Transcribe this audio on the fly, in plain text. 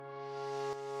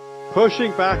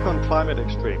Pushing back on climate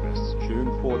extremists,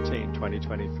 June 14,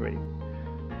 2023.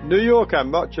 New York and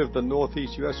much of the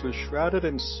northeast US was shrouded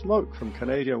in smoke from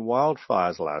Canadian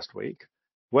wildfires last week.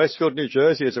 Westfield, New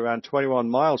Jersey is around 21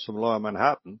 miles from lower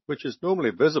Manhattan, which is normally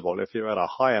visible if you're at a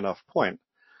high enough point.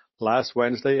 Last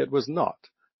Wednesday it was not.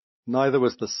 Neither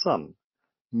was the sun.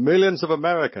 Millions of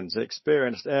Americans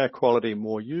experienced air quality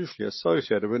more usually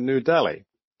associated with New Delhi.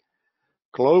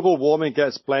 Global warming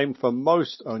gets blamed for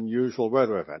most unusual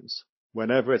weather events.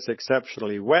 Whenever it's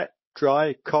exceptionally wet,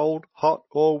 dry, cold, hot,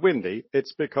 or windy,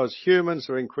 it's because humans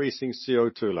are increasing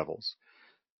CO2 levels.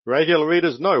 Regular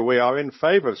readers know we are in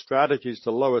favor of strategies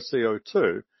to lower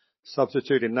CO2.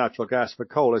 Substituting natural gas for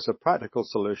coal is a practical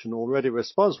solution already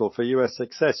responsible for US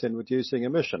success in reducing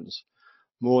emissions.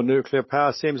 More nuclear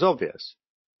power seems obvious.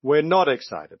 We're not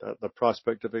excited at the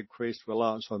prospect of increased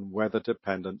reliance on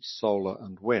weather-dependent solar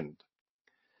and wind.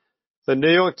 The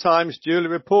New York Times duly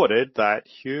reported that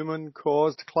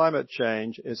human-caused climate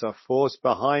change is a force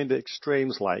behind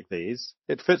extremes like these.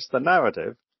 It fits the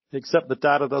narrative, except the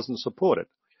data doesn't support it.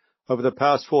 Over the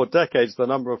past 4 decades, the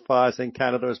number of fires in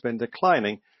Canada has been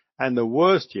declining, and the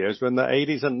worst years were in the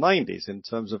 80s and 90s in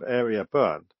terms of area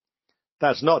burned.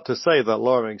 That's not to say that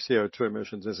lowering CO2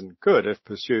 emissions isn't good if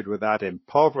pursued without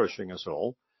impoverishing us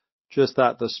all. Just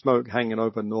that the smoke hanging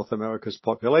over North America's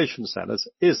population centers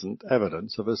isn't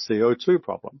evidence of a CO2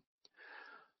 problem.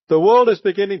 The world is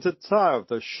beginning to tire of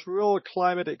the shrill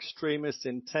climate extremists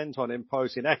intent on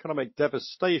imposing economic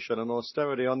devastation and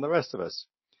austerity on the rest of us.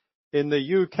 In the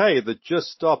UK, the Just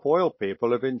Stop Oil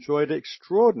people have enjoyed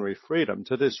extraordinary freedom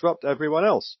to disrupt everyone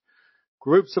else.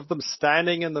 Groups of them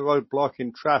standing in the road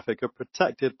blocking traffic are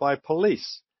protected by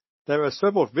police. There are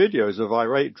several videos of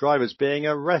irate drivers being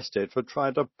arrested for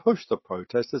trying to push the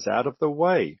protesters out of the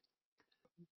way.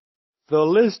 The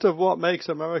list of what makes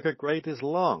America great is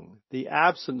long. The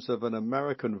absence of an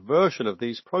American version of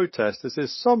these protesters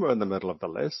is somewhere in the middle of the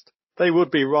list. They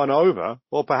would be run over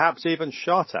or perhaps even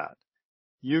shot at.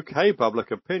 UK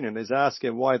public opinion is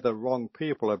asking why the wrong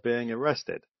people are being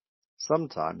arrested.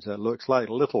 Sometimes it looks like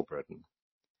Little Britain.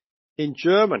 In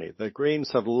Germany, the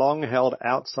Greens have long held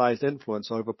outsized influence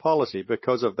over policy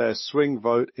because of their swing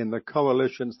vote in the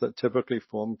coalitions that typically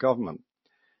form government.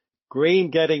 Green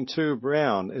getting too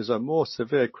brown is a more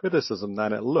severe criticism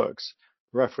than it looks,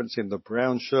 referencing the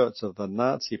brown shirts of the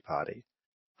Nazi Party.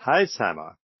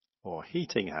 Heizhammer, or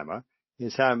heating hammer,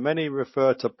 is how many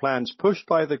refer to plans pushed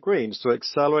by the Greens to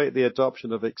accelerate the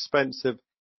adoption of expensive,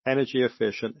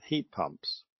 energy-efficient heat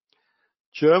pumps.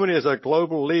 Germany is a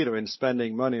global leader in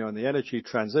spending money on the energy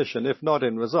transition, if not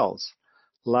in results.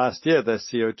 Last year, their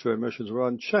CO2 emissions were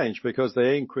unchanged because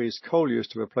they increased coal use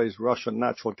to replace Russian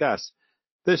natural gas.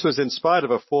 This was in spite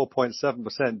of a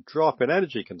 4.7% drop in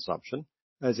energy consumption,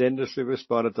 as industry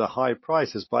responded to high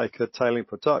prices by curtailing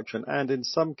production and, in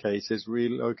some cases,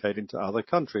 relocating to other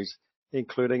countries,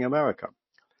 including America.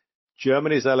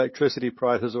 Germany's electricity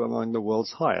prices are among the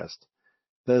world's highest.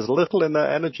 There's little in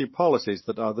their energy policies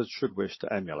that others should wish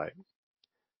to emulate.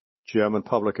 German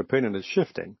public opinion is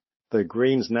shifting. The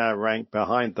Greens now rank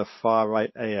behind the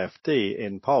far-right AfD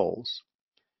in polls.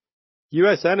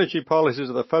 U.S. energy policies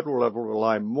at the federal level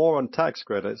rely more on tax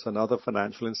credits and other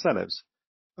financial incentives.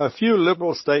 A few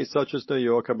liberal states such as New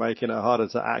York are making it harder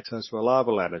to access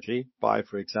reliable energy by,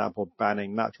 for example,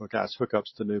 banning natural gas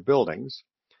hookups to new buildings.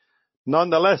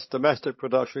 Nonetheless, domestic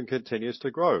production continues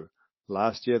to grow.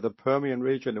 Last year, the Permian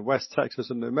region in West Texas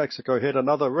and New Mexico hit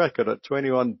another record at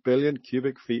 21 billion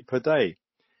cubic feet per day.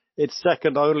 It's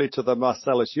second only to the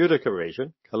Marcellus-Utica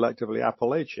region, collectively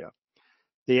Appalachia.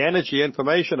 The Energy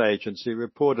Information Agency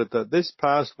reported that this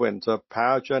past winter,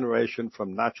 power generation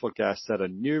from natural gas set a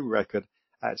new record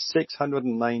at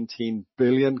 619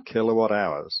 billion kilowatt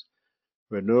hours.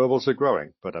 Renewables are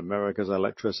growing, but America's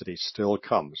electricity still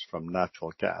comes from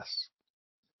natural gas.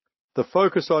 The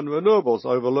focus on renewables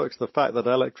overlooks the fact that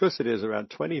electricity is around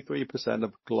 23%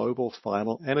 of global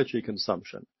final energy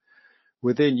consumption.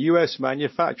 Within U.S.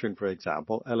 manufacturing, for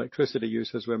example, electricity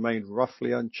use has remained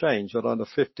roughly unchanged at under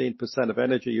 15% of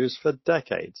energy use for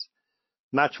decades.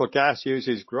 Natural gas use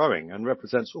is growing and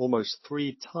represents almost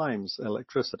 3 times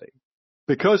electricity.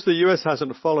 Because the U.S.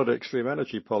 hasn't followed extreme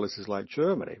energy policies like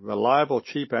Germany, reliable,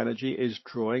 cheap energy is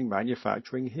drawing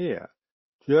manufacturing here.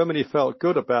 Germany felt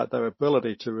good about their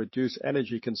ability to reduce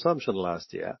energy consumption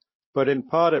last year, but in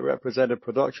part it represented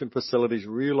production facilities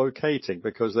relocating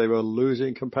because they were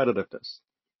losing competitiveness.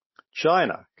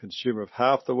 China, consumer of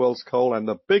half the world's coal and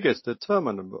the biggest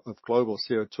determinant of global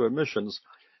CO2 emissions,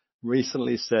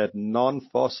 recently said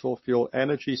non-fossil fuel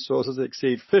energy sources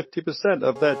exceed 50%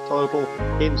 of their total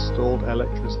installed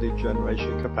electricity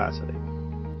generation capacity.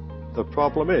 The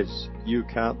problem is, you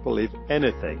can't believe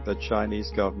anything the Chinese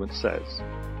government says,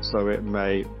 so it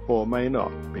may or may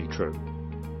not be true.